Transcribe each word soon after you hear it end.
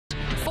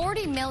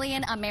40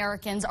 million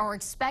Americans are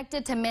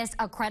expected to miss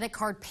a credit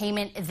card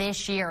payment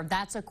this year.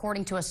 That's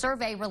according to a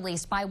survey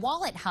released by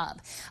Wallet Hub.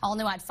 All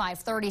new at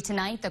 5:30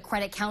 tonight, the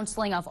Credit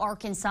Counseling of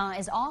Arkansas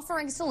is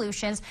offering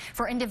solutions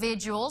for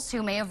individuals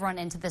who may have run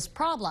into this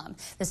problem.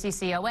 The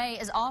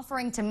CCOA is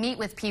offering to meet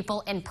with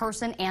people in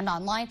person and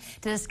online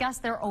to discuss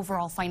their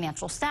overall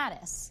financial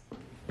status.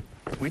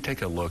 We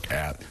take a look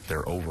at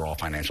their overall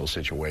financial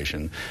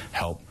situation,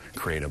 help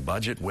create a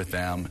budget with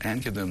them,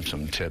 and give them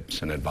some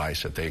tips and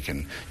advice that they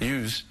can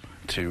use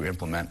to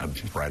implement a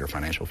brighter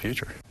financial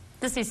future.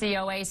 The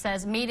CCOA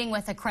says meeting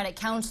with a credit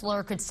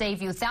counselor could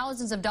save you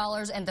thousands of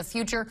dollars in the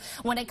future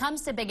when it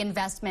comes to big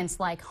investments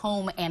like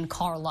home and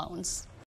car loans.